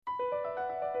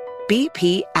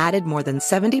BP added more than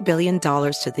 $70 billion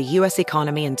to the U.S.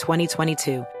 economy in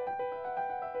 2022.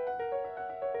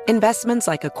 Investments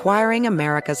like acquiring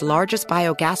America's largest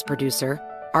biogas producer,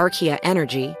 Archaea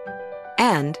Energy,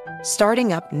 and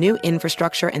starting up new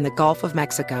infrastructure in the Gulf of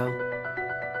Mexico.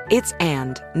 It's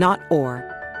and, not or.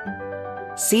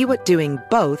 See what doing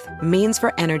both means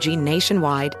for energy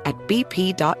nationwide at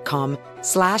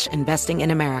bp.com/investing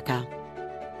in America.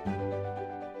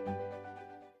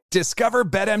 Discover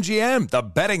BetMGM, the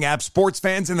betting app sports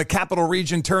fans in the capital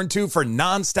region turn to for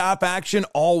nonstop action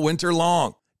all winter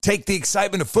long. Take the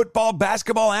excitement of football,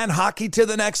 basketball, and hockey to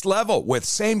the next level with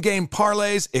same-game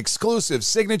parlays, exclusive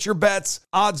signature bets,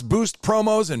 odds boost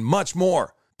promos, and much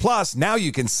more. Plus, now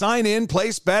you can sign in,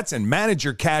 place bets, and manage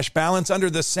your cash balance under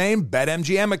the same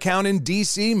BetMGM account in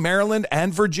D.C., Maryland,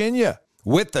 and Virginia.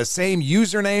 With the same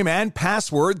username and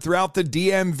password throughout the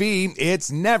DMV,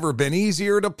 it's never been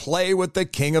easier to play with the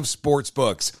king of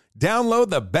sportsbooks. Download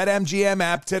the BetMGM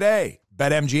app today.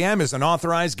 BetMGM is an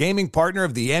authorized gaming partner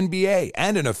of the NBA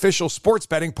and an official sports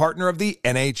betting partner of the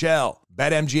NHL.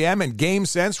 BetMGM and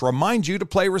GameSense remind you to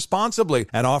play responsibly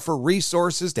and offer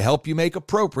resources to help you make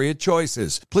appropriate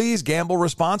choices. Please gamble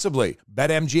responsibly.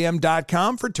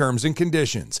 BetMGM.com for terms and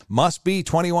conditions. Must be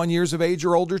 21 years of age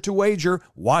or older to wager.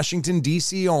 Washington,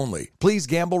 D.C. only. Please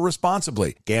gamble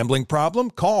responsibly. Gambling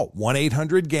problem? Call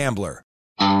 1-800-GAMBLER.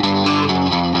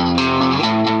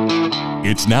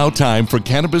 It's now time for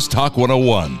Cannabis Talk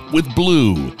 101 with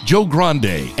Blue, Joe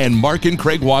Grande, and Mark and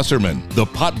Craig Wasserman, the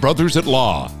Pot Brothers at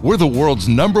Law. We're the world's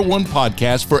 #1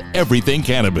 podcast for everything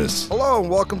cannabis. Hello and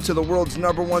welcome to the world's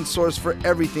 #1 source for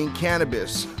everything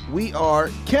cannabis. We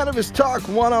are Cannabis Talk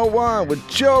 101 with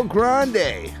Joe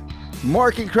Grande,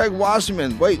 Mark and Craig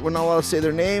Wasserman. Wait, we're not allowed to say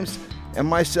their names. And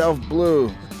myself,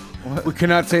 Blue. What? We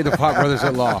cannot say the Pot Brothers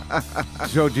at Law.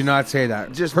 Joe, do not say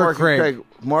that. Just Mark Craig. and Craig.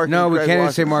 Mark no, and we Craig can't even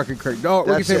Wasserman. say Mark and Craig. No, we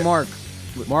can That's say it. Mark.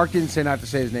 Mark didn't say not to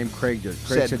say his name. Craig did.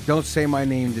 Craig said, don't say my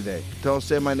name today. Don't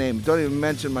say my name. Don't even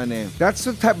mention my name. That's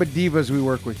the type of divas we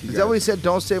work with, you Is guys. that what he said?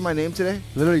 Don't say my name today?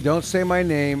 Literally, don't say my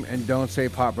name and don't say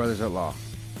Pot Brothers at Law.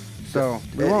 So,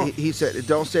 we won't. He said,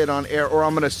 don't say it on air or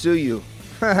I'm going to sue you.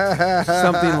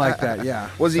 Something like that, yeah.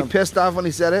 Was he pissed off when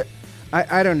he said it?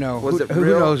 I don't know. Was it who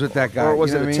real? knows with that guy? Or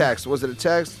was you it know a what I mean? text? Was it a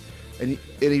text? And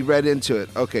he read into it.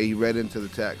 Okay, he read into the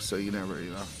text, so you never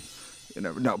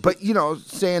know. But,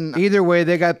 saying... Either way,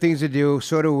 they got things to do.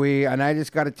 So do we. And I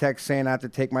just got a text saying I have to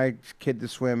take my kid to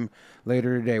swim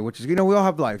later today, which is, we all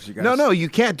have lives, you guys. No, you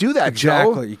can't do that,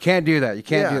 Exactly. Joe. You can't do that. You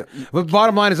can't do that. But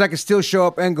bottom line is I can still show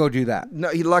up and go do that. No,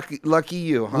 lucky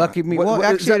you, huh? Lucky me. Well,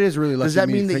 actually, it is really lucky Does that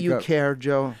me mean to that pick you up. care,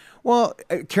 Joe? Well,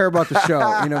 I care about the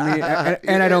show, you know what I mean?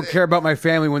 And I don't care about my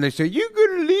family when they say, you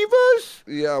going to leave us?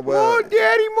 Yeah, well... Oh,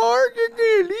 Daddy Mark, you're going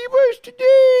to leave us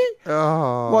today?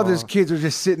 Oh. Well, these kids are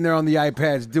just sitting there on the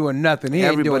iPads doing nothing. He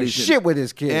ain't doing shit with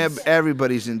his kids.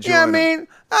 Everybody's enjoying You know what I mean?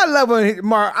 I love when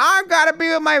Mark, I got to be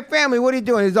with my family. What are you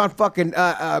doing? He's on fucking...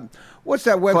 what's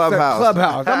that website?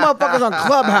 Clubhouse. That motherfucker's on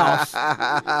Clubhouse.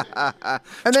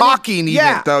 And Talking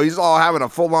even, though. He's all having a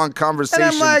full-on conversation.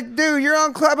 And I'm like, dude, you're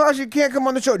on Clubhouse. You can't come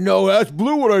on the show. No, that's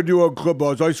Blue what I do on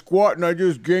Clubhouse. I squat and I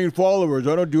just gain followers.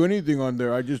 I don't do anything on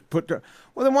there. I just put the...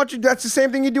 Well, then why don't you... That's the same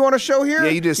thing you do on a show here?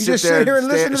 Yeah, you just sit there here and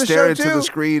listen to the show, into too? the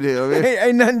screen.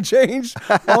 Ain't nothing changed.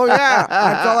 Oh, yeah.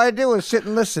 That's all I do is sit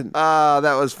and listen.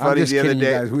 That was funny the other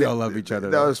day. You guys. We all love each other.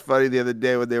 That was funny the other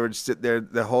day when they were sitting there.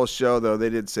 The whole show, though, they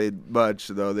didn't say much,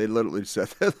 though. They literally said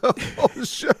that the whole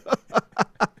show.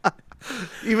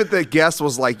 Even the guest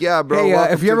was like, yeah, bro.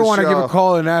 Hey, if you ever want to give a show.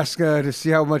 call and ask to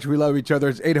see how much we love each other,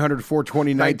 it's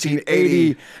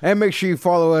 800-420-1980. And make sure you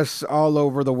follow us all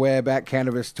over the web at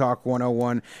Cannabis Talk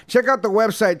 101. Check out the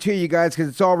website, too, you guys, because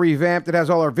it's all revamped. It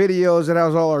has all our videos. It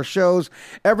has all our shows.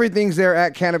 Everything's there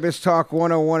at Cannabis Talk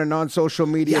 101 and on social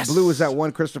media. Yes. Blue is at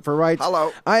one Christopher Wright.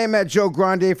 Hello. I am at Joe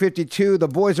Grande 52. The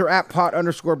boys are at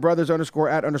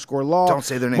pot_brothers_at_law. Don't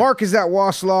say their name. Mark is at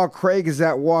Waslaw. Craig is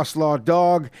at Waslaw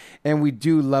Dog. And we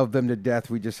do love them to death.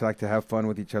 We just like to have fun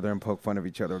with each other and poke fun of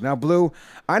each other. Now, Blue,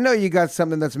 I know you got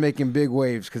something that's making big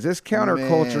waves because this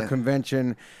counterculture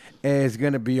convention is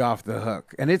going to be off the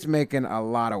hook. And it's making a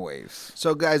lot of waves.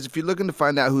 So, guys, if you're looking to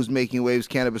find out who's making waves,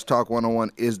 Cannabis Talk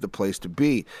 101 is the place to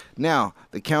be. Now,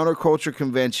 the Counterculture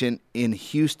Convention in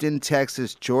Houston,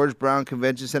 Texas, George Brown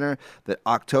Convention Center, the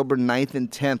October 9th and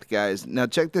 10th, guys. Now,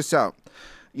 check this out.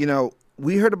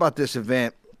 We heard about this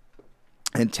event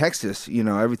in Texas.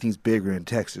 Everything's bigger in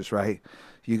Texas, right?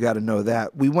 You got to know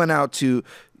that. We went out to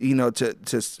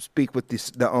speak with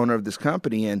the owner of this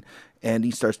company, and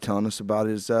he starts telling us about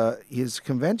his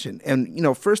convention.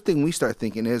 And, first thing we start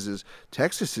thinking is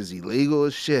Texas is illegal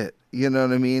as shit. You know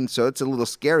what I mean? So it's a little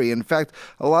scary. In fact,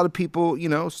 a lot of people,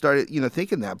 started,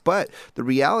 thinking that. But the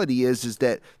reality is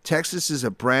that Texas is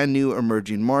a brand new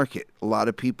emerging market. A lot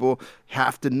of people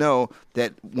have to know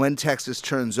that when Texas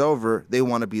turns over, they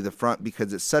want to be the front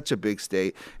because it's such a big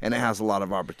state and it has a lot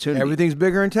of opportunity. Everything's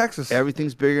bigger in Texas.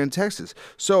 Everything's bigger in Texas.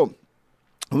 So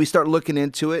we start looking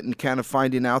into it and kind of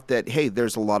finding out that, hey,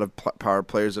 there's a lot of power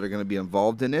players that are going to be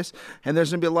involved in this, and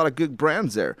there's going to be a lot of good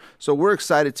brands there. So we're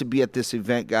excited to be at this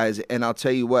event, guys, and I'll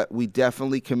tell you what, we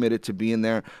definitely committed to being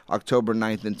there October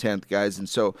 9th and 10th, guys. And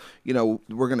so,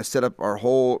 we're going to set up our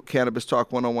whole Cannabis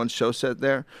Talk 101 show set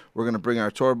there. We're going to bring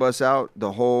our tour bus out.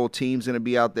 The whole team's going to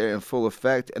be out there in full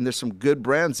effect, and there's some good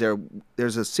brands there.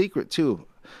 There's a secret, too.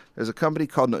 There's a company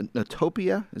called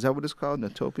Nugtopia. Is that what it's called?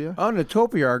 Nugtopia? Oh,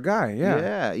 Nugtopia, our guy,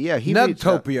 yeah. Yeah.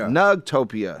 Nugtopia.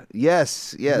 Nugtopia.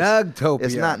 Yes. Nugtopia.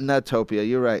 It's not Nutopia.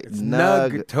 You're right. It's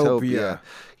Nugtopia.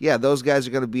 Yeah, those guys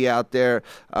are going to be out there.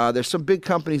 There's some big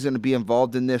companies going to be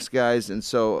involved in this, guys. And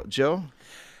so, Joe?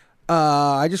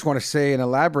 I just want to say and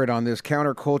elaborate on this.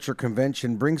 Counterculture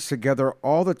Convention brings together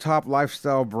all the top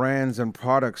lifestyle brands and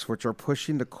products which are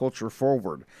pushing the culture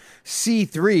forward.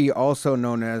 C3, also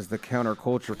known as the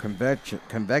Counterculture Convention,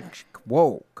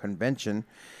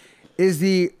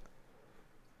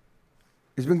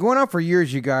 it's been going on for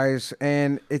years, you guys,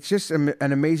 and it's just an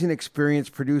amazing experience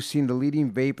producing the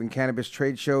leading vape and cannabis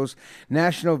trade shows,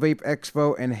 National Vape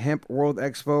Expo and Hemp World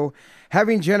Expo,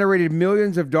 having generated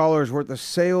millions of dollars worth of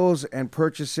sales and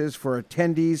purchases for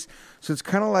attendees. So it's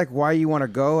kind of like why you want to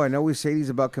go. I know we say these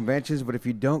about conventions, but if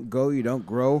you don't go, you don't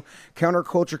grow.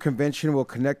 Counterculture Convention will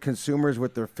connect consumers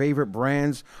with their favorite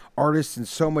brands, artists, and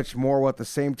so much more, while at the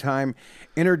same time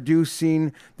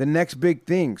introducing the next big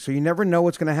thing. So you never know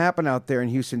what's going to happen out there in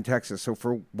Houston, Texas. So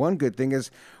for one good thing is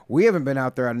we haven't been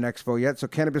out there at an expo yet. So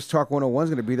Cannabis Talk 101 is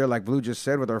going to be there, like Blue just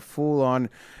said, with our full-on,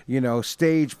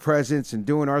 stage presence and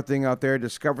doing our thing out there.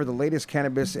 Discover the latest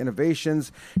cannabis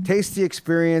innovations, taste the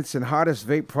experience and hottest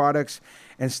vape products,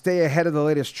 and stay ahead of the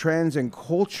latest trends and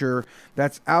culture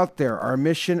that's out there. Our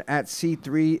mission at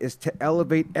C3 is to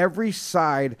elevate every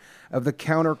side of the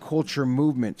counterculture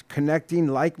movement, connecting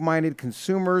like-minded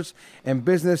consumers and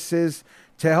businesses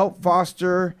to help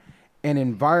foster an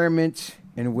environment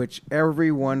in which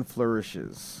everyone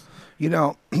flourishes.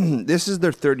 This is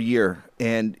their third year,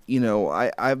 and,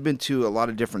 I've been to a lot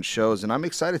of different shows, and I'm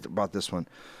excited about this one.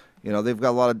 They've got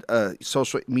a lot of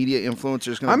social media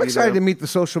influencers. I'm excited to meet the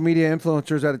social media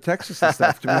influencers out of Texas and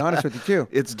stuff, to be honest with you, too.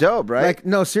 It's dope, right?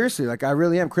 No, seriously. I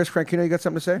really am. Chris Frankino, you got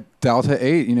something to say? Delta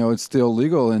 8, it's still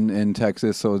legal in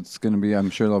Texas, so it's going to be,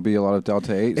 I'm sure there'll be a lot of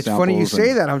Delta 8 It's funny you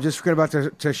say that. I'm just about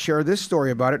to share this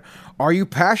story about it. Are you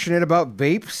passionate about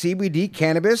vape, CBD,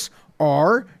 cannabis,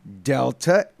 or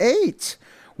Delta 8?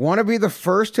 Want to be the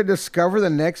first to discover the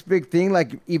next big thing,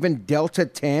 like even Delta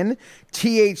 10,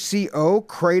 THCO,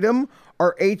 Kratom,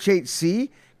 or HHC?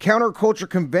 Counterculture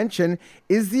Convention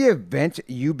is the event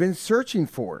you've been searching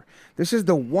for. This is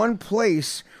the one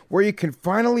place where you can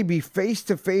finally be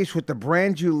face-to-face with the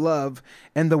brands you love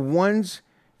and the ones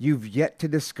you've yet to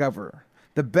discover.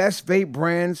 The best vape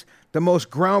brands, the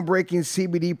most groundbreaking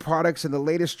CBD products, and the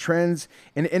latest trends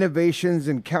and innovations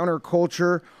in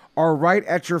counterculture are right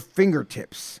at your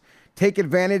fingertips. Take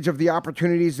advantage of the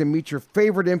opportunities to meet your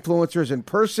favorite influencers in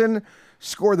person,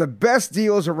 score the best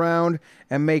deals around,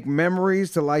 and make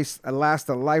memories to last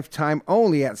a lifetime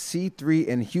only at C3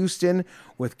 in Houston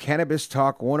with Cannabis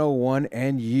Talk 101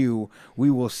 and you. We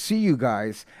will see you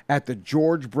guys at the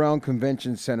George Brown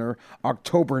Convention Center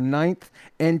October 9th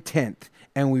and 10th.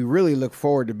 And we really look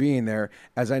forward to being there,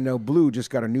 as I know Blue just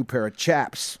got a new pair of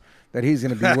chaps that he's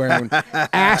going to be wearing,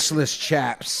 assless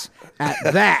chaps at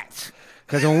that.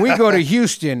 Because when we go to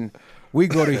Houston, we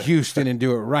go to Houston and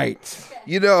do it right.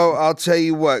 I'll tell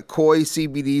you what, Koi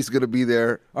CBD is going to be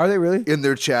there. Are they really? In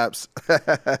their chaps.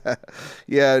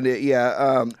 Yeah.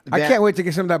 I can't wait to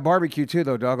get some of that barbecue too,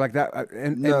 though, dog. Like that.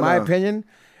 In my opinion,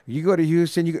 you go to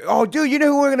Houston, oh, dude, you know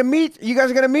who we're going to meet? You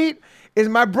guys are going to meet? Is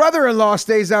my brother-in-law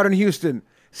stays out in Houston.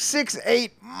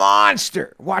 6'8"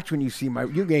 monster. Watch when you see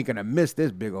you ain't going to miss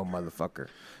this big old motherfucker.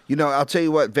 I'll tell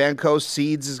you what, Van Coast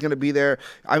Seeds is going to be there.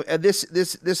 This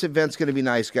event's going to be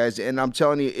nice, guys. And I'm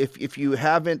telling you, if you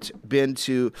haven't been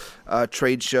to a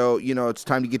trade show, it's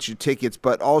time to get your tickets.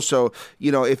 But also,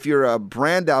 if you're a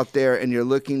brand out there and you're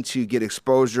looking to get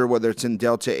exposure, whether it's in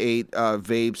Delta 8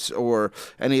 vapes or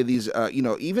any of these,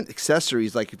 even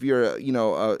accessories, like if you're,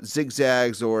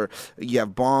 zigzags or you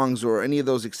have bongs or any of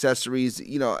those accessories,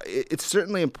 it's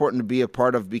certainly important to be a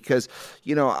part of because,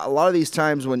 a lot of these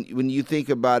times when you think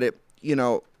about it,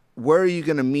 where are you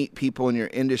going to meet people in your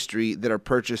industry that are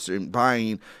purchasing,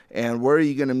 buying, and where are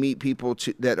you going to meet people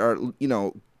that are,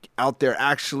 out there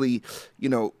actually,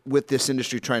 with this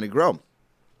industry trying to grow.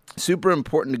 Super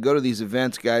important to go to these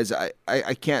events, guys.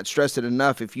 I can't stress it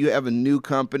enough. If you have a new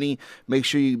company, make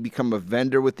sure you become a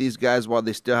vendor with these guys while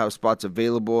they still have spots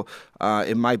available.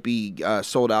 It might be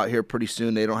sold out here pretty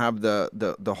soon. They don't have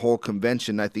the whole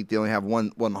convention. I think they only have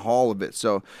one hall of it.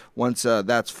 So once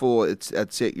that's full,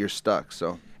 that's it. You're stuck.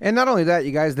 So. And not only that,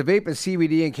 you guys, the vape and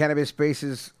CBD and cannabis space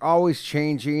is always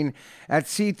changing. At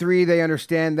C3, they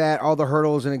understand that, all the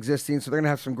hurdles in existing. So they're going to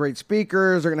have some great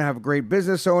speakers. They're going to have great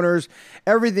business owners.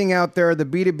 Everything out there. The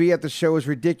B2B at the show is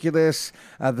ridiculous.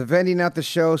 The vending at the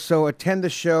show. So attend the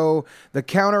show. The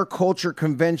Counterculture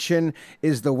Convention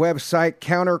is the website.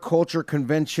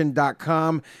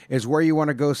 Countercultureconvention.com is where you want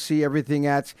to go see everything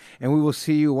at. And we will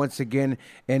see you once again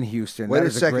in Houston. Wait that a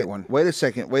is second. a great one. Wait a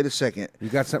second. You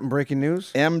got something breaking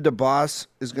news? DeBoss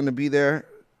is going to be there.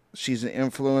 She's an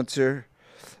influencer.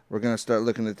 We're going to start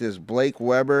looking at this. Blake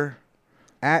Weber.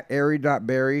 At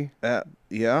Airy.berry.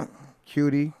 Yeah.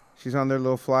 Cutie. She's on their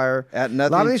little flyer. At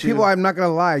nothing. A lot of these people, I'm not going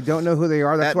to lie, don't know who they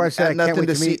are. That's why I said I can't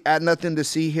wait to meet. At nothing to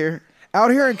see here.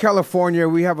 Out here in California,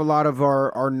 we have a lot of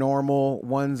our normal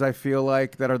ones, I feel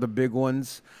like, that are the big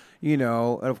ones. And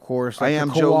of course, like the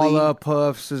Koala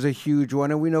Puffs is a huge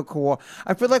one, and we know Koala.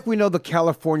 I feel like we know the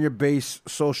California-based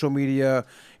social media,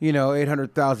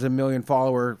 800,000 million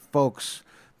follower folks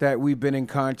that we've been in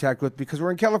contact with because we're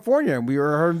in California and we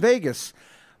are in Vegas.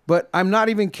 But I'm not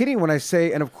even kidding when I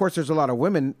say, and of course, there's a lot of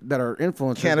women that are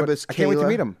influencers. Cannabis. I can't wait to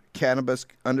meet them.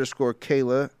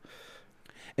 Cannabis_Kayla.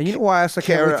 And you know why I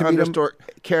can't wait to meet them?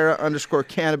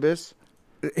 Kara_Cannabis.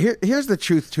 Here's the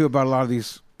truth too about a lot of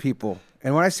these people.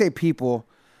 And when I say people,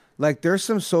 like there's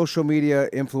some social media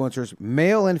influencers,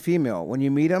 male and female. When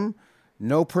you meet them,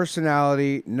 no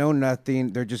personality, no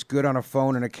nothing. They're just good on a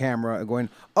phone and a camera and going,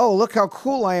 oh, look how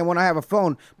cool I am when I have a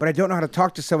phone, but I don't know how to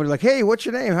talk to somebody. Like, hey, what's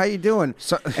your name? How you doing?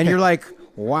 And you're like,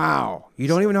 wow, you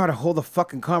don't even know how to hold a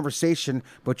fucking conversation,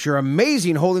 but you're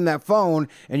amazing holding that phone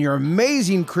and you're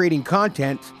amazing creating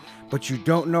content, but you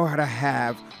don't know how to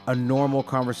have a normal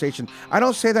conversation. I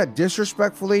don't say that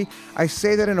disrespectfully. I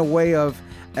say that in a way of,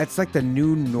 that's like the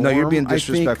new norm. No, you're being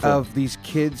disrespectful. I think of these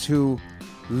kids who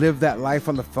live that life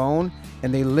on the phone,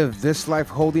 and they live this life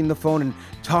holding the phone and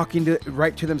talking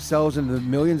right to themselves and the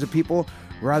millions of people,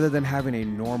 rather than having a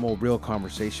normal, real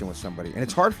conversation with somebody. And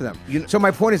it's hard for them. So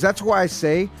my point is, that's why I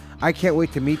say I can't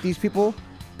wait to meet these people,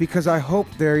 because I hope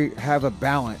they have a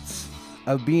balance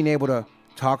of being able to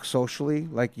talk socially,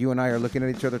 like you and I are looking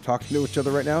at each other, talking to each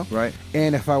other right now. Right.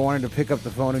 And if I wanted to pick up the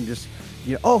phone and just,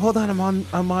 oh, hold on, I'm on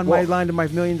my line to my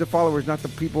millions of followers, not the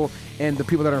people and the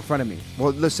people that are in front of me.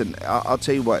 Well, listen, I'll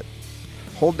tell you what.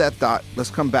 Hold that thought.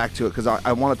 Let's come back to it, because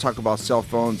I want to talk about cell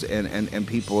phones and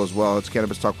people as well. It's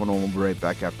Cannabis Talk 101. We'll be right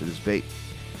back after this vape.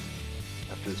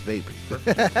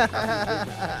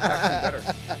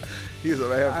 Here's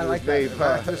what I have for like this vape.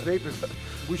 That. This vape is,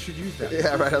 we should use that.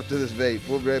 Yeah, right after this vape.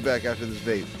 We'll be right back after this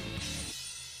vape.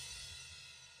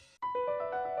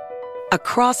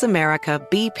 Across America,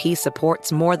 BP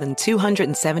supports more than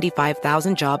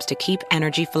 275,000 jobs to keep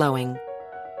energy flowing.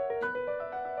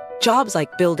 Jobs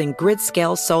like building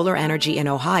grid-scale solar energy in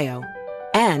Ohio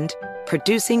and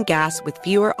producing gas with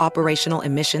fewer operational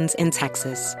emissions in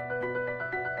Texas.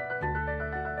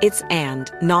 It's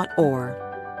and, not or.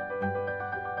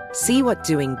 See what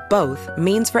doing both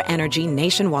means for energy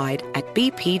nationwide at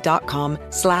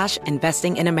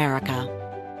bp.com/investing in America.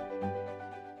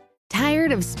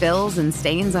 Tired of spills and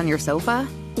stains on your sofa?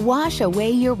 Wash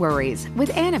away your worries with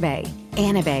Anabei.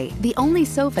 Anabei, the only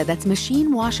sofa that's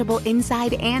machine washable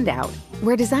inside and out,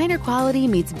 where designer quality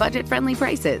meets budget-friendly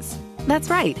prices. That's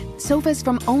right, sofas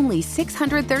from only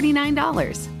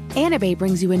 $639. Anabei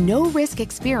brings you a no-risk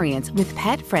experience with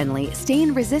pet-friendly,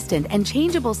 stain-resistant, and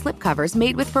changeable slipcovers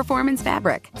made with performance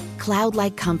fabric,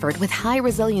 cloud-like comfort with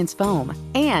high-resilience foam,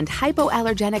 and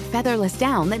hypoallergenic featherless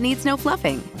down that needs no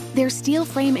fluffing. Their steel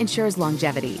frame ensures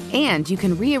longevity, and you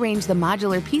can rearrange the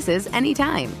modular pieces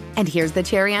anytime. And here's the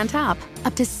cherry on top,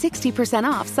 up to 60%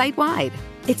 off site-wide.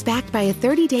 It's backed by a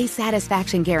 30-day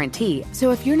satisfaction guarantee, so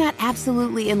if you're not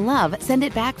absolutely in love, send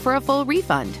it back for a full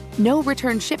refund. No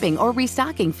return shipping or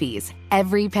restocking fees.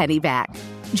 Every penny back.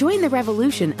 Join the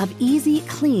revolution of easy,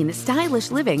 clean, stylish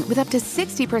living with up to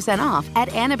 60% off at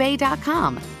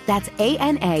Anabei.com. That's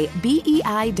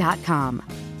ANABEI.com.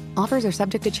 Offers are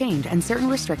subject to change and certain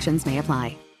restrictions may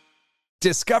apply.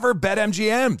 Discover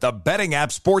BetMGM, the betting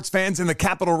app sports fans in the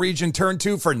capital region turn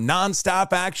to for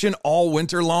nonstop action all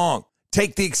winter long.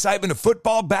 Take the excitement of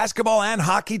football, basketball, and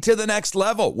hockey to the next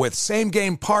level with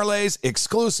same-game parlays,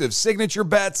 exclusive signature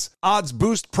bets, odds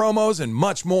boost promos, and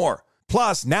much more.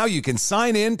 Plus, now you can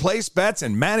sign in, place bets,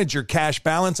 and manage your cash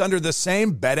balance under the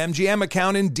same BetMGM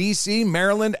account in D.C.,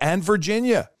 Maryland, and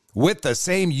Virginia. With the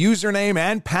same username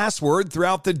and password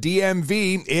throughout the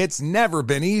DMV, it's never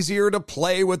been easier to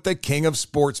play with the king of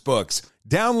sportsbooks.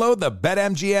 Download the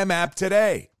BetMGM app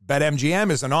today.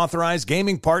 BetMGM is an authorized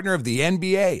gaming partner of the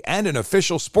NBA and an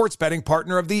official sports betting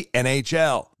partner of the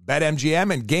NHL.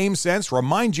 BetMGM and GameSense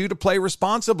remind you to play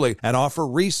responsibly and offer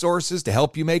resources to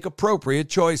help you make appropriate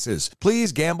choices.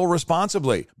 Please gamble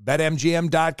responsibly.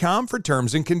 BetMGM.com for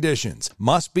terms and conditions.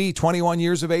 Must be 21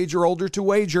 years of age or older to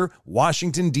wager.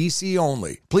 Washington, D.C.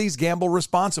 only. Please gamble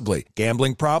responsibly.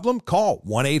 Gambling problem? Call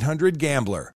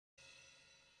 1-800-GAMBLER.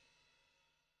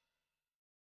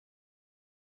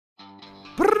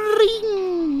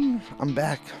 I'm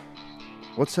back.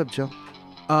 What's up, Joe?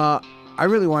 I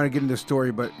really want to get into the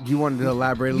story, but do you want to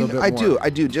elaborate a little bit more? I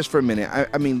do, just for a minute.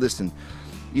 I mean, listen,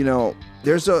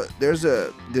 there's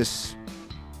this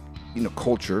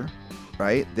culture,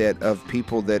 right, that of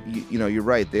people that, you're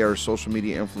right, they are social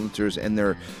media influencers and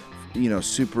they're,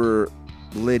 super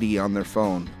litty on their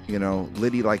phone,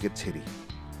 litty like a titty.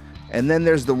 And then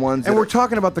there's the ones and we're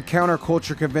talking about the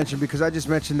counterculture convention because I just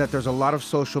mentioned that there's a lot of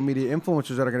social media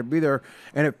influencers that are going to be there,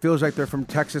 and it feels like they're from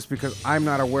Texas because I'm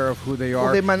not aware of who they are.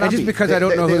 Well, they might not and just be. because I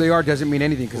don't know who they are doesn't mean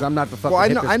anything because I'm not the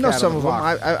fucking I know some of them.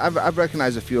 Block. I've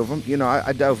recognized a few of them.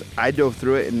 I dove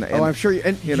through it. And I'm sure.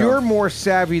 You're more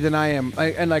savvy than I am.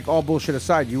 And like all bullshit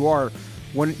aside, you are.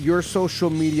 When your social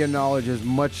media knowledge is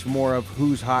much more of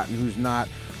who's hot and who's not,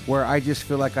 where I just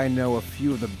feel like I know a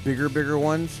few of the bigger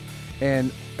ones.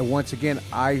 And once again,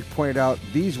 I pointed out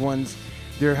these ones,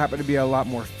 there happen to be a lot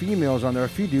more females on there, a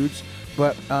few dudes.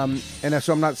 But, and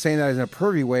so I'm not saying that in a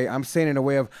pervy way. I'm saying in a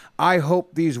way of, I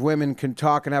hope these women can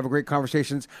talk and have great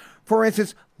conversations. For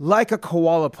instance, like a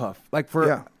Koala Puff. Like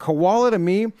Koala to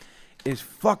me is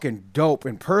fucking dope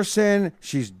in person.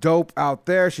 She's dope out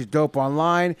there. She's dope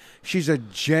online. She's a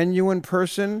genuine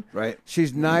person. Right.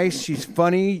 She's nice. She's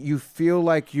funny. You feel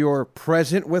like you're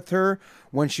present with her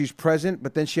when she's present,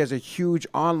 but then she has a huge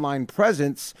online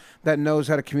presence that knows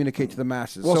how to communicate to the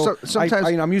masses. Well, sometimes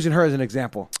I'm using her as an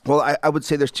example. Well, I would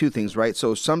say there's two things, right?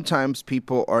 So sometimes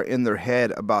people are in their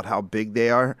head about how big they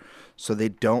are, so they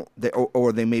don't,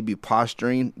 or they may be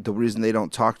posturing. The reason they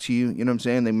don't talk to you, you know what I'm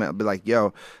saying? They might be like,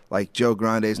 yo, like Joe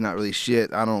Grande's not really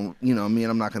shit. I don't,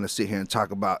 I'm not going to sit here and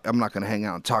I'm not going to hang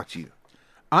out and talk to you.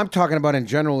 I'm talking about in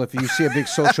general, if you see a big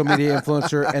social media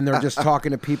influencer and they're just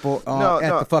talking to people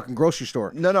at the fucking grocery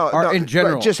store. No. In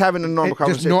general. Just having a normal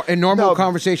conversation. Just a normal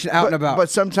conversation out and about. But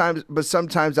sometimes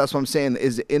that's what I'm saying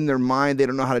is in their mind, they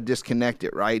don't know how to disconnect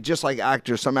it, right? Just like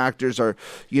actors. Some actors are,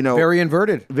 very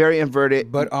inverted.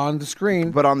 But on the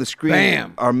screen.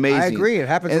 Bam! Are amazing. I agree. It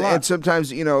happens a lot. And sometimes,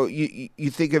 you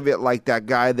think of it like that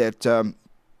guy that...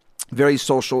 very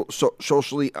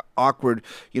socially awkward,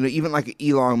 even like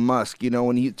Elon Musk,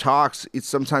 when he talks, it's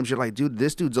sometimes you're like, dude,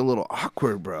 this dude's a little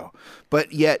awkward, bro.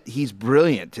 But yet he's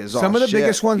brilliant. Some of the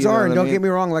biggest ones are, and don't get me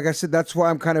wrong, like I said, that's why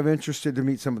I'm kind of interested to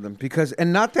meet some of them. Because,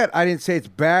 and not that I didn't say it's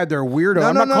bad, they're weirdo.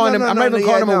 I'm not calling them a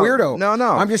weirdo.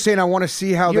 No. I'm just saying I want to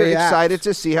see how you're they act. You're excited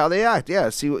to see how they act. Yeah,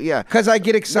 Because I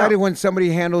get excited when somebody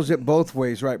handles it both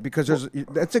ways, right? Because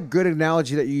that's a good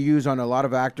analogy that you use on a lot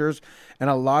of actors, and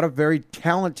a lot of very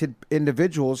talented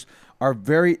individuals are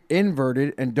very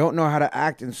inverted and don't know how to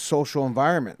act in social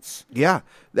environments. Yeah,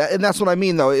 and that's what I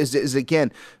mean, though, is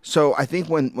again, so I think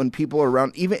when people are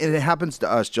around, even, and it happens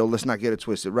to us, Joe, let's not get it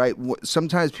twisted, right?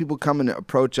 Sometimes people come and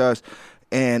approach us,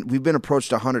 and we've been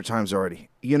approached 100 times already.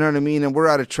 You know what I mean? And we're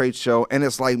at a trade show, and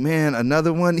it's like, man,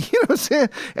 another one, you know what I'm saying?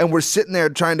 And we're sitting there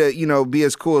trying to, be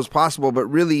as cool as possible, but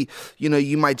really,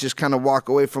 you might just kind of walk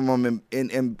away from them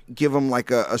and give them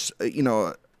like a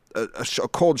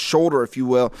cold shoulder, if you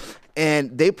will.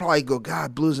 And they probably go,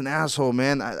 God, Blue's an asshole,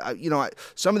 man.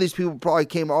 Some of these people probably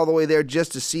came all the way there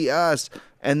just to see us.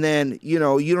 And then, you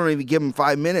don't even give them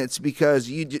 5 minutes because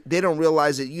they don't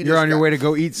realize that you're on your way to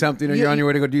go eat something, or you're on your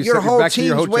way to go do something. Your whole back to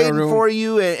your team's hotel waiting room. for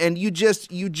you, and you just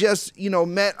met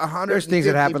 150 There's things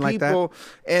that happen people, like that.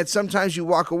 And sometimes you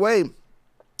walk away.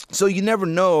 So you never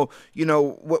know,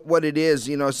 what it is.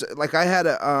 So, like I had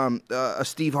a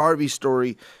Steve Harvey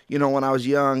story, when I was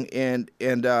young, and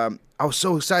I was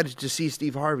so excited to see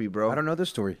Steve Harvey, bro. I don't know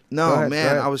this story. No,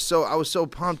 man, I was so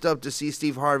pumped up to see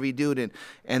Steve Harvey, dude,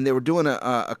 and they were doing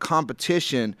a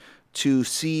competition to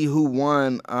see who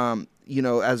won,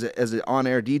 as an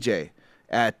on-air DJ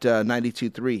at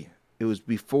 92.3. It was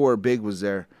before Big was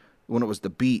there. when it was the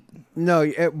beat.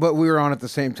 No, but we were on at the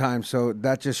same time, so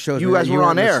that just shows You me guys that you were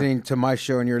on weren't air. listening to my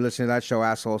show and you're listening to that show,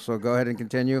 asshole. So go ahead and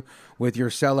continue with your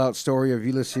sellout story of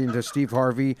you listening to Steve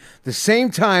Harvey the same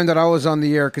time that I was on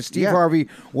the air, because Steve Harvey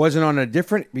wasn't on a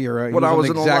different era. He Well, I was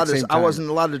on wasn't the allowed exact to. same I time. wasn't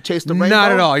allowed to chase the rainbow.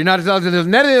 Not at all. You're not allowed to. There's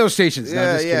none of those stations. No,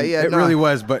 Yeah, just kidding. yeah, It no. really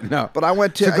was, but no. But I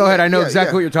went to. So go ahead. I know yeah,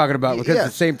 exactly yeah. what you're talking about, because Yeah. at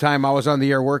the same time I was on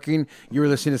the air working, you were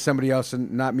listening to somebody else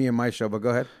and not me and my show. But go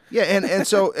ahead. Yeah, and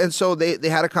so they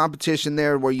had a competition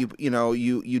there where you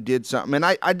did something, and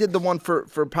I did the one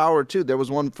for Power too. There was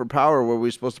one for Power where we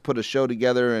were supposed to put a show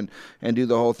together and do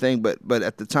the whole thing, but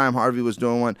at the time Harvey was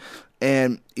doing one,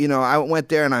 and I went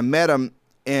there and I met him,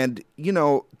 and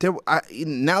now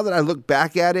that I look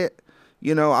back at it,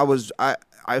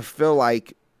 I feel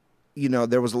like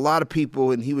there was a lot of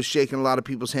people and he was shaking a lot of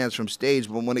people's hands from stage,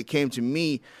 but when it came to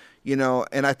me.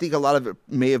 And I think a lot of it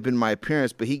may have been my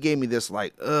appearance, but he gave me this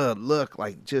look,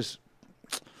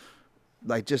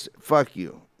 just fuck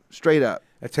you, straight up.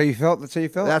 That's how you felt? That's how you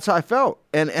felt? That's how I felt.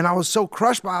 And I was so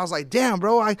crushed by it. I was like, damn,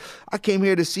 bro, I came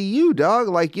here to see you, dog.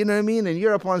 Like, you know what I mean? And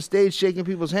you're up on stage shaking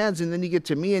people's hands, and then you get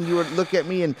to me and you would look at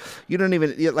me and you don't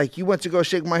even, you went to go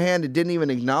shake my hand and didn't even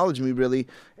acknowledge me really,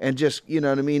 and just, you know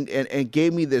what I mean? And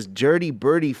gave me this dirty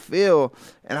birdie feel.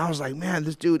 And I was like, man,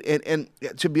 this dude, and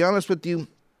to be honest with you,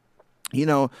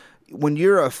 when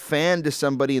you're a fan to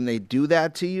somebody and they do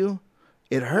that to you,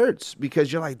 it hurts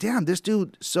because you're like, damn, this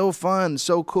dude so fun,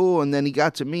 so cool, and then he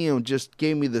got to me and just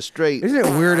gave me the straight. Isn't it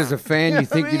weird as a fan you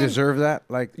think you deserve that?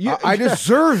 Like, I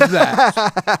deserve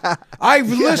that. I've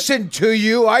listened to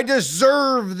you. I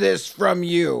deserve this from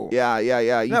you. Yeah.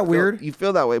 Isn't that weird? You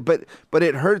feel that way, but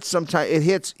it hurts sometimes.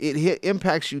 It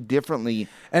impacts you differently.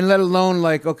 And let alone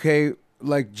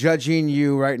like judging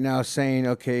you right now, saying,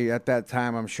 okay, at that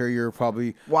time, I'm sure you're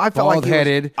probably Well, I felt like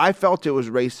bald-headed. I felt it was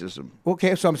racism.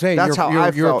 Okay, so I'm saying That's how I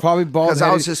you're felt. probably bald-headed. 'Cause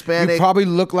I was Hispanic. You probably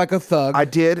look like a thug. I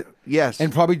did, yes.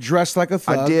 And probably dressed like a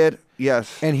thug. I did,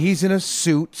 yes. And he's in a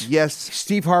suit. Yes.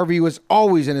 Steve Harvey was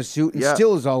always in a suit and Yeah.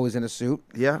 still is always in a suit.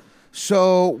 Yeah.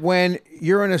 So when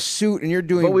you're in a suit and you're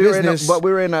doing But we were in a- business, but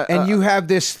we were in a- and you have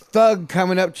this thug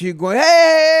coming up to you going,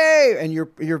 "Hey!" and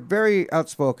you're very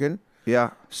outspoken.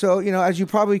 Yeah. So as you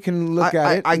probably can look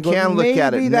at it, I and go, can look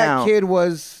at it maybe now. that kid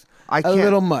was a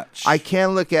little much. I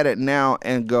can look at it now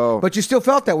and go, but you still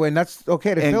felt that way, and that's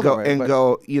okay to feel that way.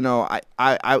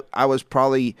 But- I was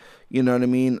probably, you know what I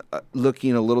mean,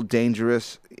 looking a little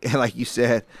dangerous, like you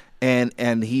said, and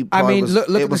he. Probably was, look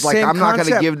it at was the like same I'm not going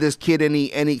to concept. give this kid any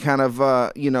kind of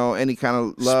any kind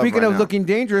of love. Speaking right of now. looking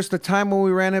dangerous, the time when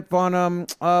we ran up on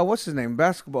what's his name,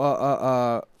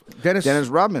 basketball, Dennis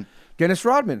Rodman. Dennis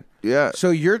Rodman. Yeah. So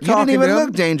you're You talking didn't even to him.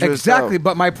 look dangerous, Exactly. though.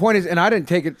 But my point is, and I didn't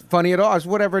take it funny at all. It's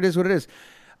whatever it is, what it is.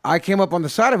 I came up on the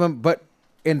side of him, but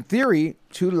in theory,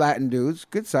 two Latin dudes,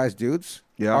 good-sized dudes,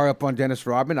 are up on Dennis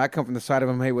Rodman. I come from the side of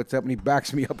him, hey, what's up? And he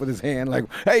backs me up with his hand like,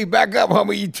 hey, back up,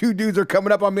 homie. You two dudes are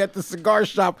coming up on me at the cigar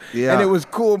shop. Yeah. And it was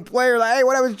cool and player, like, hey,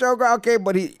 whatever, Joker, okay.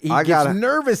 But he gets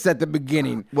nervous at the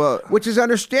beginning, which is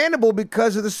understandable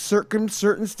because of the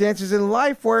circumstances in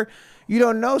life where you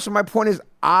don't know. So my point is,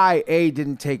 I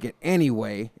didn't take it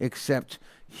anyway, except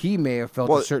he may have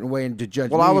felt a certain way and to judge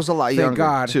me. Well, I was a lot thank younger,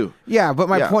 God. too. Yeah, but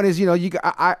my point is,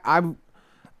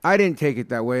 I didn't take it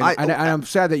that way, and I'm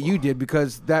sad that you did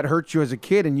because that hurt you as a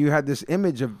kid, and you had this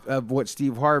image of what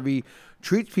Steve Harvey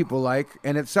treats people like,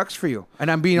 and it sucks for you.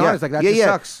 And I'm being honest, like that just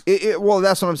sucks. Well,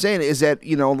 that's what I'm saying is that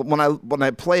when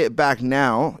I play it back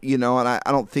now, and I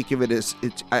don't think of it as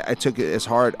I took it as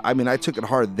hard. I mean, I took it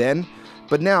hard then.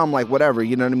 But now I'm like, whatever,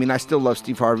 you know what I mean? I still love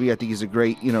Steve Harvey. I think he's a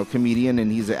great, comedian,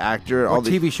 and he's an actor. What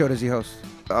TV show does he host?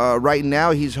 Right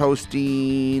now he's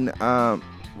hosting,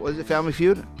 what is it, Family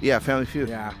Feud? Yeah, Family Feud.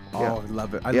 Yeah. Oh, I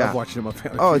love it. I love watching him on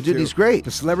Family Feud. Oh, dude, too. he's great.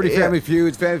 The Celebrity Family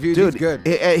Feud, he's good.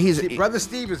 Brother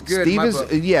Steve is good. Steve is,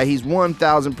 he's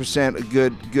 1,000% a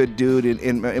good dude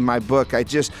in my book. I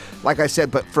just, like I said,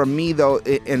 but for me though,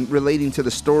 and relating to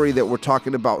the story that we're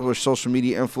talking about with social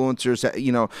media influencers,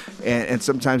 and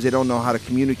sometimes they don't know how to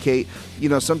communicate.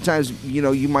 Sometimes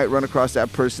you might run across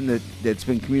that person that's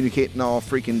been communicating all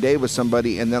freaking day with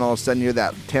somebody, and then all of a sudden you're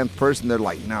that 10th person. They're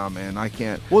like, nah, man, I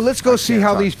can't. Well, let's go see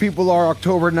how these people are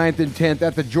October 9th and 10th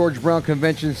at the George Brown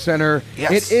Convention Center.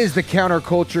 Yes. It is the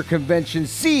Counterculture Convention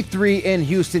C3 in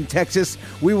Houston, Texas.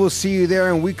 We will see you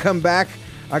there, and we come back.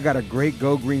 I got a great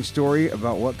Go Green story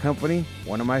about what company?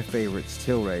 One of my favorites,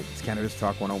 Tilray. It's Cannabis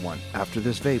Talk 101. After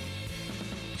this vape.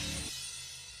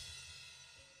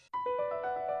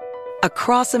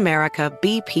 Across America,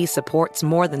 BP supports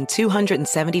more than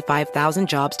 275,000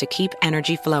 jobs to keep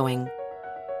energy flowing.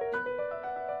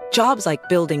 Jobs like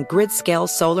building grid-scale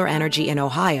solar energy in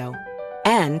Ohio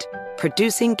and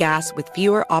producing gas with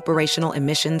fewer operational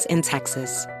emissions in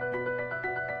Texas.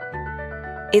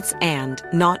 It's and,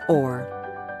 not or.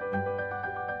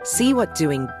 See what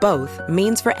doing both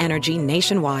means for energy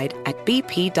nationwide at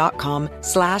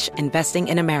bp.com/investing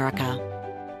in America.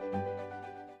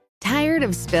 Tired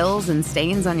of spills and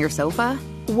stains on your sofa?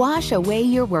 Wash away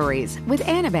your worries with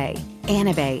Anabei.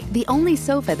 Anabei, the only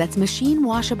sofa that's machine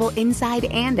washable inside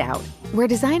and out, where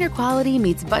designer quality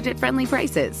meets budget-friendly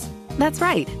prices. That's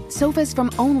right, sofas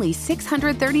from only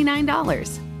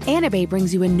 $639. Anabei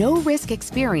brings you a no-risk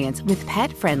experience with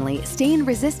pet-friendly,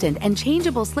 stain-resistant, and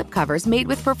changeable slipcovers made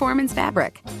with performance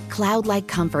fabric, cloud-like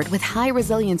comfort with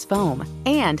high-resilience foam,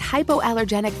 and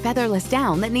hypoallergenic featherless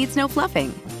down that needs no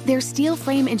fluffing. Their steel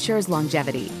frame ensures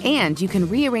longevity, and you can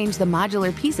rearrange the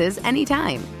modular pieces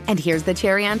anytime. And here's the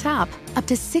cherry on top, up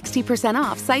to 60%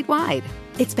 off site-wide.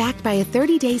 It's backed by a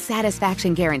 30-day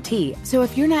satisfaction guarantee, so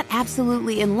if you're not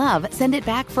absolutely in love, send it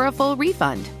back for a full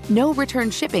refund. No return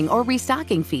shipping or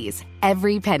restocking fees.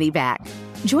 Every penny back.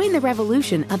 Join the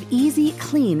revolution of easy,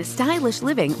 clean, stylish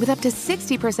living with up to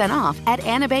 60% off at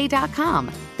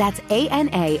anabei.com. That's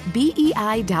ANABEI.com.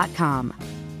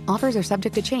 Offers are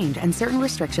subject to change and certain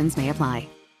restrictions may apply.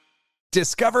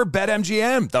 Discover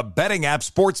BetMGM, the betting app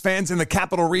sports fans in the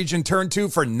capital region turn to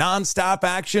for nonstop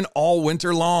action all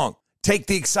winter long. Take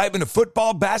the excitement of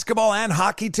football, basketball, and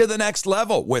hockey to the next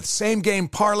level with same-game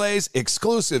parlays,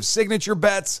 exclusive signature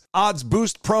bets, odds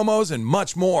boost promos, and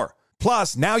much more.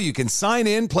 Plus, now you can sign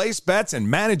in, place bets, and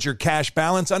manage your cash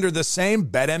balance under the same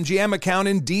BetMGM account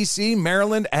in D.C.,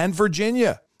 Maryland, and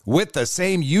Virginia. With the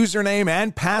same username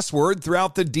and password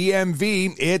throughout the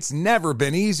DMV, it's never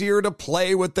been easier to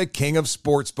play with the king of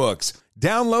sportsbooks.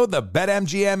 Download the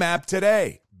BetMGM app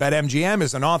today. BetMGM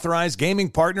is an authorized gaming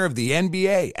partner of the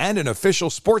NBA and an official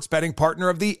sports betting partner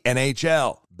of the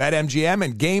NHL. BetMGM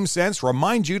and GameSense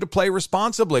remind you to play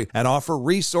responsibly and offer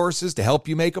resources to help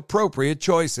you make appropriate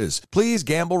choices. Please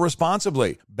gamble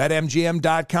responsibly.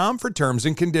 BetMGM.com for terms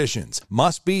and conditions.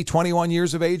 Must be 21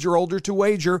 years of age or older to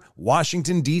wager.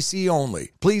 Washington, D.C.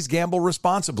 only. Please gamble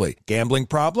responsibly. Gambling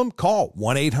problem? Call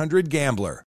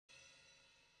 1-800-GAMBLER.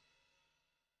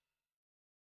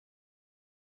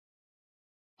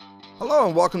 Hello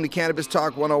and welcome to Cannabis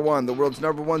Talk 101, the world's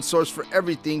 #1 source for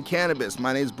everything cannabis.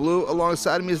 My name's Blue.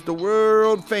 Alongside me is the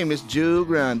world famous Joe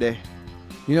Grande.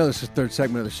 You know this is the third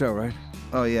segment of the show, right?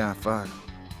 Oh yeah, fuck.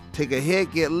 Take a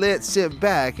hit, get lit, sit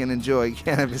back, and enjoy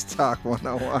Cannabis Talk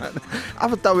 101. I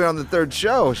thought we were on the third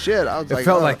show. Shit, I was It like,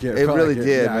 felt oh, like it. It really like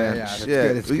did, yeah, man. Yeah, Shit,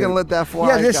 good, we gonna let that fly.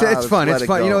 Yeah, it's fun. Let's It's let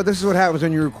fun. it You know, go. this is what happens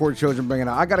when you record shows and bring it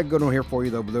out. I got a good one here for you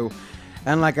though, Blue.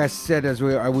 And like I said, as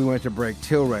we went to break,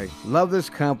 Tilray. Love this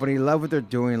company. Love what they're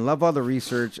doing. Love all the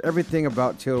research. Everything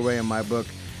about Tilray in my book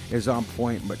is on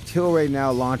point. But Tilray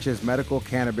now launches medical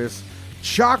cannabis,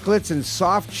 chocolates, and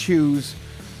soft chews,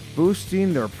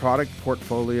 boosting their product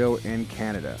portfolio in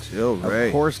Canada. Tilray.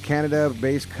 Of course,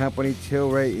 Canada-based company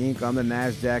Tilray Inc. on the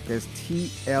NASDAQ as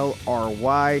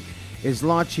TLRY is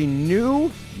launching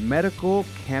new medical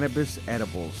cannabis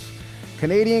edibles.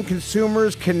 Canadian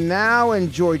consumers can now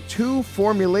enjoy 2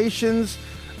 formulations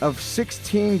of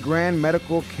 16-gram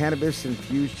medical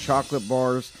cannabis-infused chocolate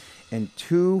bars and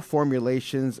 2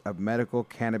 formulations of medical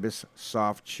cannabis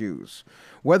soft chews.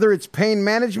 Whether it's pain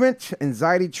management,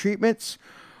 anxiety treatments,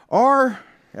 or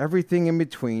everything in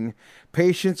between,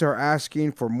 patients are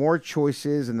asking for more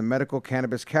choices in the medical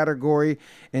cannabis category,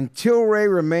 and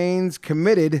Tilray remains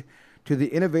committed to the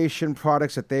innovation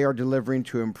products that they are delivering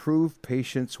to improve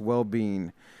patients'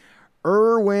 well-being.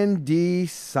 Irwin D.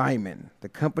 Simon, the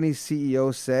company's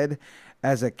CEO, said,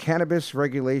 as cannabis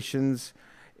regulations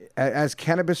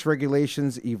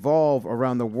evolve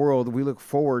around the world, we look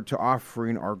forward to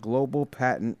offering our global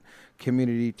patent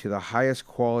community to the highest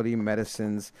quality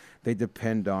medicines they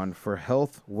depend on for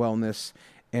health, wellness,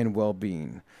 and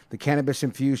well-being. The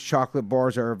cannabis-infused chocolate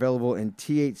bars are available in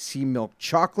THC milk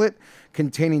chocolate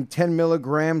containing 10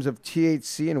 milligrams of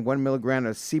THC and 1 milligram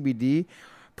of CBD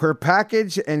per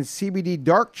package, and CBD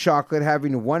dark chocolate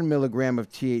having 1 milligram of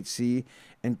THC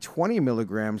and 20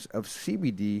 milligrams of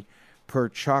CBD per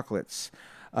chocolates.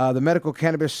 The medical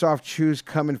cannabis soft chews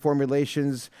come in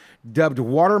formulations dubbed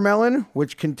watermelon,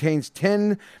 which contains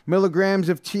 10 milligrams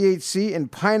of THC,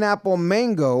 and pineapple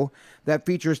mango, that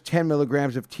features 10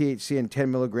 milligrams of THC and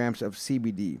 10 milligrams of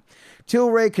CBD.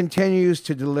 Tilray continues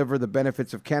to deliver the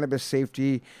benefits of cannabis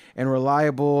safety and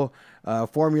reliable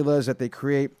formulas that they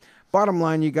create. Bottom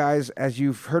line, you guys, as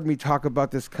you've heard me talk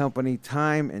about this company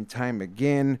time and time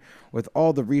again with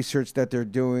all the research that they're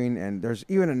doing, and there's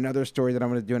even another story that I'm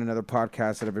going to do in another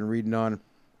podcast that I've been reading on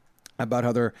about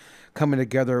how they're coming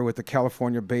together with a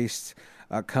California-based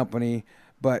company.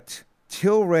 But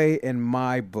Tilray, in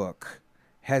my book,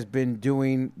 has been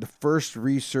doing the first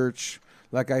research.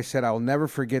 Like I said, I'll never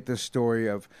forget the story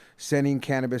of sending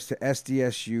cannabis to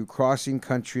SDSU, crossing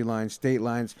country lines, state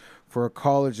lines, for a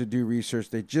college to do research.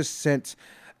 They just sent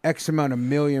X amount of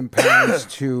million pounds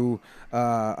to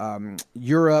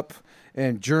Europe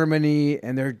and Germany,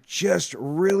 and they're just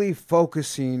really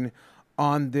focusing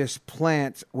on this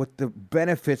plant with the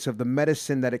benefits of the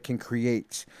medicine that it can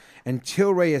create. And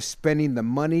Tilray is spending the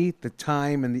money, the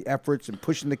time, and the efforts and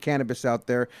pushing the cannabis out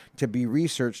there to be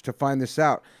researched to find this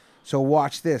out. So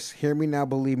watch this. Hear me now,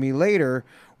 believe me later.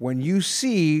 When you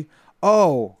see,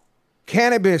 oh,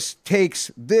 cannabis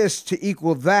takes this to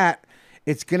equal that,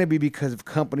 it's going to be because of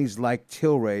companies like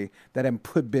Tilray that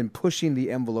have been pushing the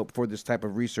envelope for this type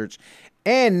of research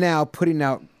and now putting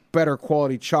out better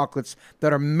quality chocolates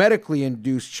that are medically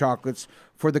induced chocolates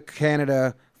for the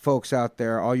Canada folks out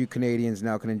there. All you Canadians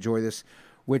now can enjoy this,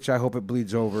 which I hope it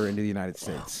bleeds over into the United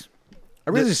States. I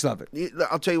really just love it.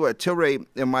 I'll tell you what, Tilray,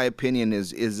 in my opinion,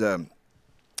 is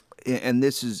and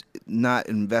this is not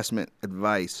investment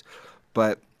advice,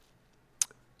 but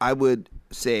I would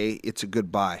say it's a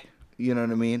good buy. You know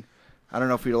what I mean? I don't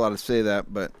know if you're allowed to say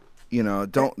that, but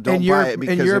don't buy it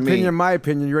because in your of opinion, me. in my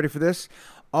opinion, you ready for this?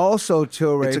 Also,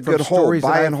 Tilray, It's a good hold.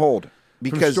 Buy and hold. From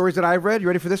Because stories that I've read, you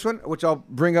ready for this one? Which I'll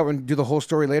bring up and do the whole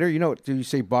story later. You know, do you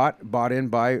say bought in,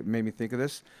 buy? Made me think of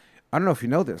this. I don't know if you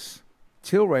know this.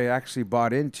 Tilray actually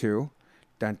bought into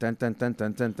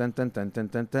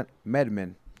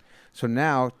MedMen. So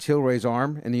now Tilray's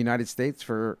arm in the United States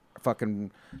for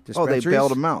fucking dispensaries. they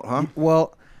bailed them out, huh?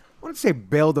 Well, I wouldn't say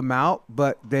bailed them out,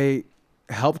 but they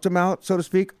helped them out, so to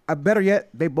speak. Better yet,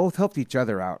 they both helped each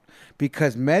other out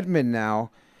because MedMen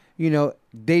now,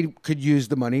 they could use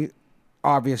the money.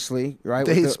 Obviously, right?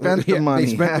 They spent the money.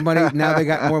 They spent the money. Now they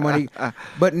got more money.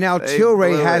 But now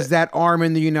Tilray has that arm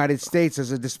in the United States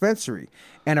as a dispensary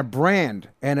and a brand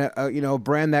and a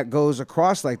brand that goes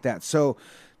across like that. So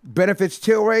benefits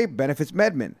Tilray, benefits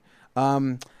MedMen.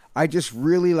 I just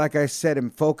really, like I said,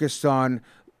 am focused on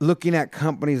looking at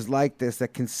companies like this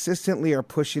that consistently are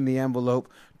pushing the envelope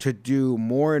to do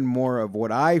more and more of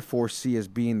what I foresee as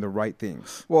being the right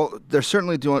things. Well, they're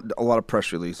certainly doing a lot of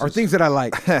press releases. Or things that I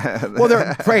like. Well,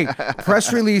 they're great.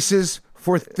 Press releases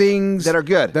for things that are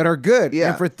good. Yeah.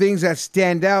 And for things that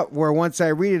stand out where once I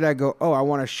read it, I go, oh, I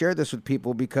want to share this with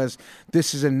people because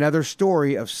this is another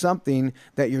story of something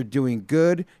that you're doing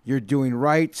good, you're doing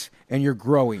right, and you're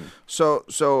growing.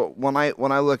 So when I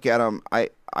look at them,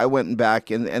 I went back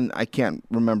and I can't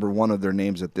remember one of their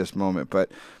names at this moment,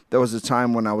 but there was a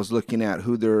time when I was looking at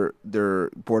who their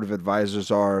board of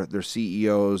advisors are, their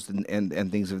CEOs,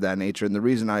 and things of that nature. And the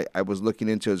reason I was looking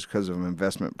into it is because of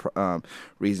investment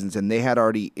reasons. And they had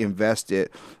already invested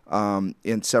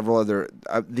in several other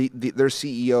their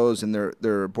CEOs and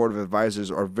their board of advisors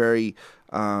are very,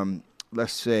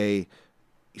 let's say,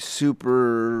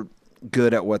 super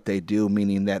good at what they do,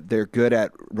 meaning that they're good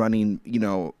at running,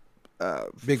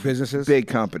 big businesses, big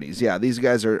companies. Yeah, these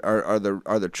guys are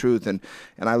the truth. And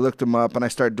I looked them up and I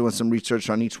started doing some research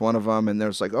on each one of them. And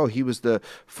there's like, oh, he was the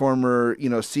former,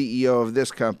 CEO of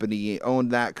this company, owned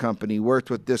that company,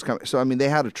 worked with this company. So I mean, they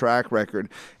had a track record.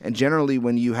 And generally,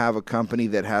 when you have a company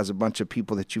that has a bunch of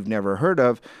people that you've never heard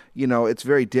of, it's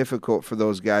very difficult for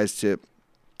those guys to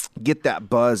get that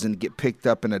buzz and get picked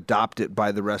up and adopted by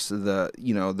the rest of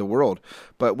the world.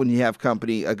 But when you have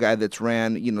a guy that's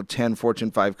ran 10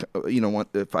 Fortune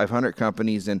 500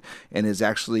 companies and is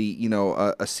actually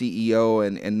a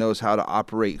CEO and knows how to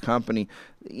operate company,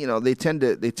 they tend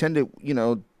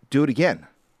to do it again.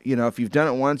 If you've done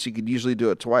it once, you could usually do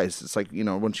it twice. It's like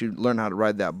once you learn how to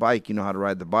ride that bike, you know how to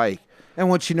ride the bike. And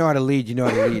once you know how to lead, you know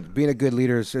how to lead. Being a good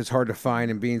leader is hard to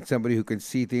find, and being somebody who can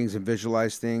see things and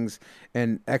visualize things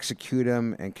and execute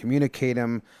them and communicate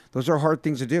them, those are hard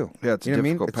things to do. Yeah, it's a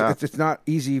difficult path. It's not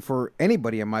easy for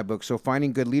anybody in my book. So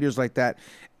finding good leaders like that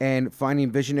and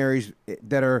finding visionaries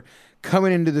that are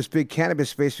coming into this big cannabis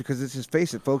space, because let's just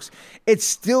face it, folks, it's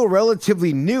still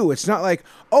relatively new. It's not like,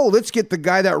 oh, let's get the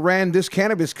guy that ran this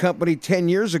cannabis company 10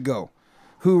 years ago.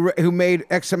 Who made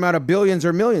X amount of billions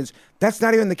or millions. That's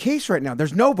not even the case right now.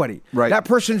 There's nobody. Right. That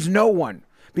person's no one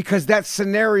because that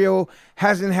scenario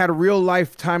hasn't had a real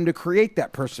life time to create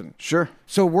that person. Sure.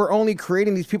 So we're only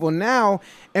creating these people now,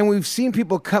 and we've seen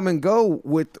people come and go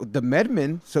with the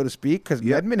MedMen, so to speak, because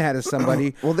MedMen had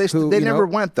somebody. Well, they never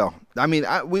went though. I mean,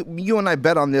 you and I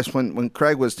bet on this when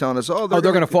Craig was telling us, they're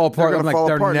going to fall apart.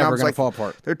 They're never going to fall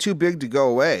apart. They're too big to go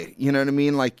away. You know what I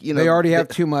mean? Like they already have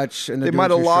too much, and they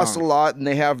might have lost a lot, and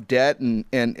they have debt,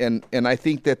 and I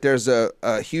think that there's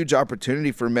a huge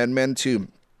opportunity for MedMen to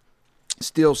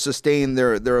still sustain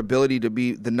their ability to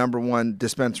be the number one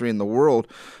dispensary in the world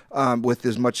with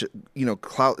as much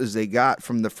clout as they got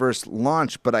from the first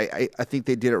launch. But I think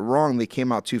they did it wrong. They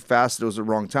came out too fast. It was the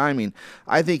wrong timing.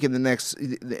 I think in the next,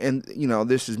 and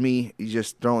this is me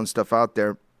just throwing stuff out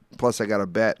there. Plus I got a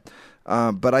bet.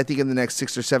 But I think in the next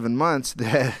 6 or 7 months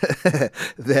that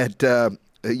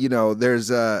there's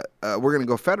we're going to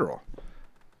go federal.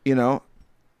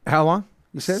 How long?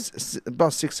 You said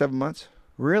about 6-7 months.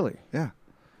 Really? Yeah,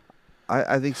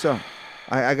 I think so.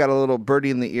 I got a little birdie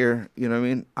in the ear. You know what I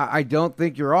mean? I don't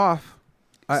think you're off.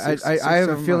 I have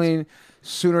a feeling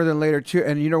sooner than later too.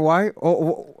 And you know why?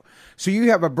 So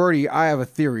you have a birdie. I have a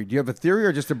theory. Do you have a theory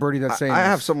or just a birdie that's saying? I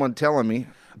have someone telling me.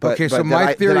 But, okay, so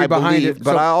my theory behind it.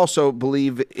 But I also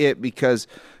believe it because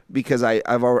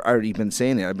I've already been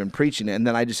saying it. I've been preaching it, and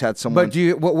then I just had someone. But do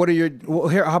you? What are your? Well,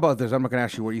 here. How about this? I'm not going to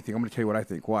ask you what you think. I'm going to tell you what I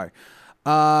think. Why?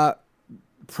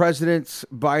 President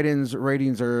Biden's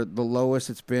ratings are the lowest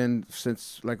it's been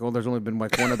since there's only been one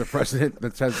other president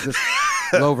that has this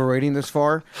low of a rating this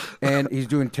far, and he's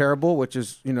doing terrible, which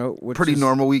is pretty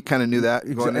normal. We kind of knew that.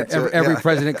 Every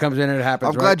president comes in and it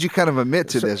happens. I'm glad you kind of admit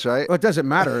to this, right? Well, it doesn't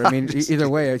matter. I mean, either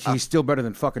way, he's still better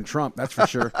than fucking Trump. That's for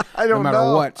sure. No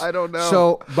matter what. I don't know.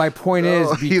 So my point is,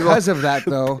 because of that,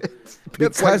 though,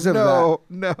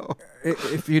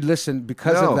 if you listen,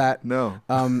 because of that,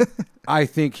 I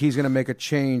think he's going to make a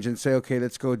change and say, okay,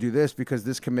 let's go do this because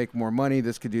this can make more money.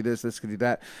 This could do this. This could do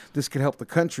that. This could help the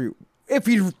country. If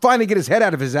he finally get his head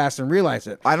out of his ass and realize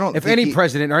it. I don't. If any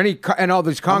president or and all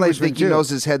these congressmen, I think he knows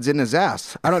his head's in his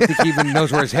ass. I don't think he even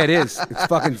knows where his head is. It's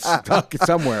fucking stuck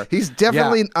somewhere. He's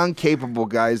definitely incapable,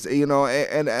 guys. And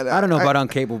I don't know about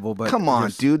incapable, but come on,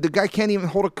 dude. The guy can't even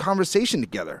hold a conversation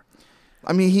together.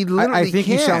 I mean, he literally I think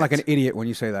can't. you sound like an idiot when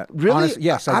you say that. Really? Honestly,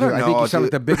 yes, I do. Don't know, I think you sound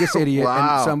like the biggest idiot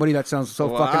and somebody that sounds so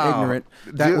fucking ignorant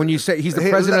that when you say he's the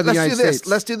president of the United States.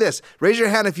 Let's do this. Raise your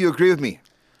hand if you agree with me.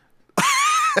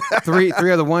 three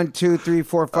of the 1, 2, 3,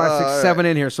 4, 5, 6, 7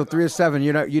 in here. So 3 of 7.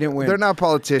 You didn't win. They're not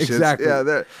politicians. Exactly.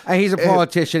 Yeah, and he's a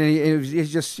politician, and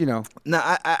he's just No,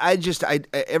 I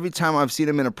every time I've seen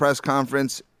him in a press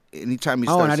conference. Anytime he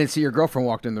starts... and I didn't see your girlfriend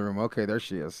walked in the room. Okay, there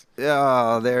she is.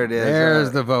 Oh, there it is.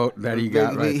 There's the vote that he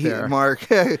got right there. Mark,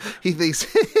 he thinks...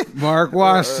 Mark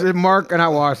and I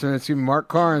Wasserman. It's Mark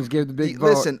Carnes gave the big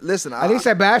vote. Listen. At least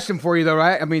I bashed him for you, though,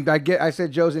 right? I mean, I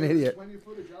said Joe's an idiot.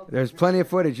 There's plenty of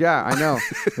footage, yeah, I know.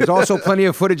 There's also plenty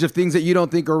of footage of things that you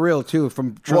don't think are real, too,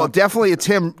 from Trump. Well, definitely it's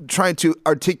him trying to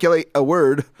articulate a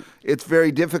word. It's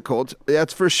very difficult.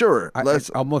 That's for sure. It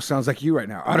almost sounds like you right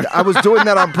now. I was doing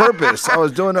that on purpose.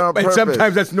 But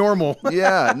sometimes that's normal.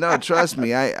 Yeah, no, trust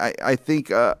me. I think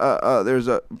there's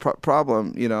a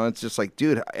problem. It's just like,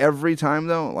 dude, every time,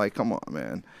 though, come on,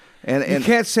 man. And you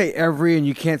can't say every and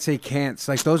you can't say can'ts.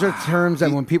 Those are terms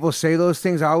that when people say those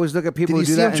things, I always look at people who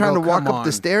do that. Did you see him trying to walk up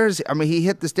the stairs? I mean, he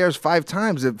hit the stairs 5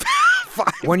 times.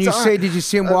 When you say, did you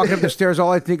see him walking up the stairs?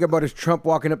 All I think about is Trump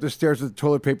walking up the stairs with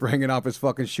toilet paper hanging off his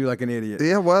fucking shoe like an idiot.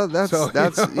 Yeah, well, that's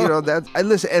I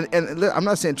listen, and I'm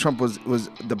not saying Trump was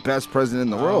the best president in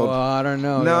the world. Well, I don't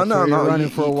know. No, running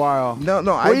for a while. No.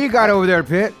 What do you got over there,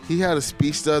 Pitt? He had a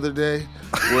speech the other day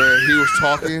where he was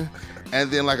talking. And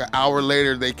then an hour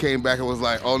later, they came back and was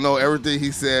like, oh, no, everything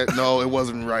he said, no, it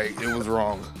wasn't right. It was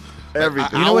wrong.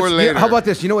 Everything. An hour later. How about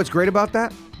this? You know what's great about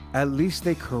that? At least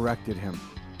they corrected him.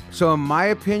 So in my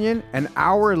opinion, an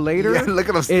hour later look at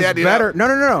him is standing better. up.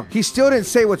 No. He still didn't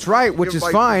say what's right, which is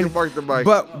fine.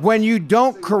 But when you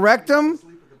don't correct him,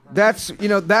 that's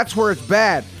where it's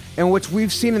bad. And what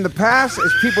we've seen in the past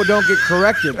is people don't get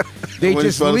corrected. They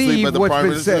just leave what's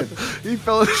been said. He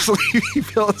fell asleep. He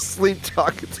fell asleep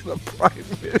talking to the prime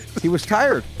minister. He was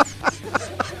tired.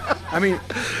 I mean,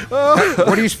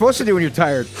 what are you supposed to do when you're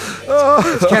tired?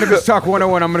 It's Cannabis Talk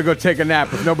 101. I'm going to go take a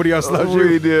nap if nobody else loves you.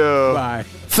 We do. Bye.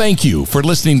 Thank you for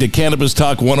listening to Cannabis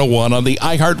Talk 101 on the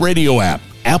iHeartRadio app,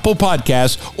 Apple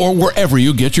Podcasts, or wherever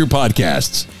you get your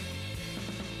podcasts.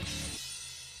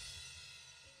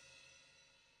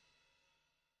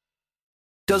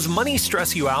 Does money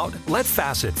stress you out? Let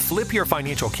Facet flip your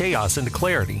financial chaos into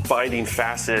clarity. Finding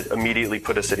Facet immediately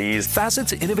put us at ease.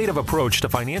 Facet's innovative approach to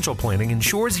financial planning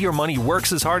ensures your money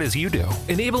works as hard as you do,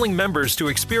 enabling members to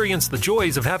experience the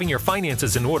joys of having your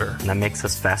finances in order. And that makes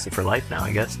us Facet for life now,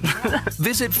 I guess.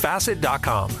 Visit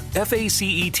Facet.com,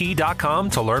 FACET.com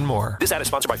to learn more. This ad is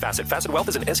sponsored by Facet. Facet Wealth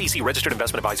is an SEC registered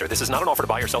investment advisor. This is not an offer to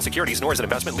buy or sell securities, nor is it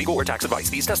investment, legal, or tax advice.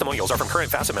 These testimonials are from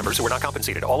current Facet members who are not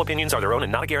compensated. All opinions are their own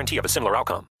and not a guarantee of a similar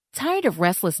outcome. Tired of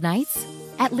restless nights?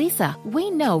 At Lisa, we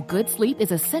know good sleep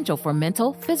is essential for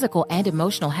mental, physical, and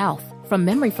emotional health. From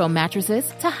memory foam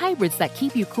mattresses to hybrids that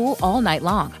keep you cool all night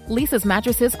long, Lisa's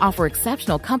mattresses offer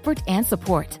exceptional comfort and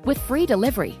support with free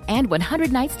delivery and 100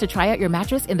 nights to try out your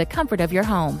mattress in the comfort of your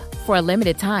home. For a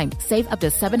limited time, save up to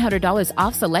 $700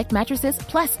 off select mattresses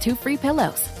plus 2 free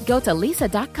pillows. Go to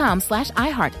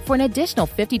lisa.com/iHeart for an additional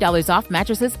 $50 off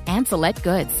mattresses and select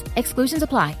goods. Exclusions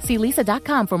apply. See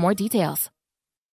lisa.com for more details.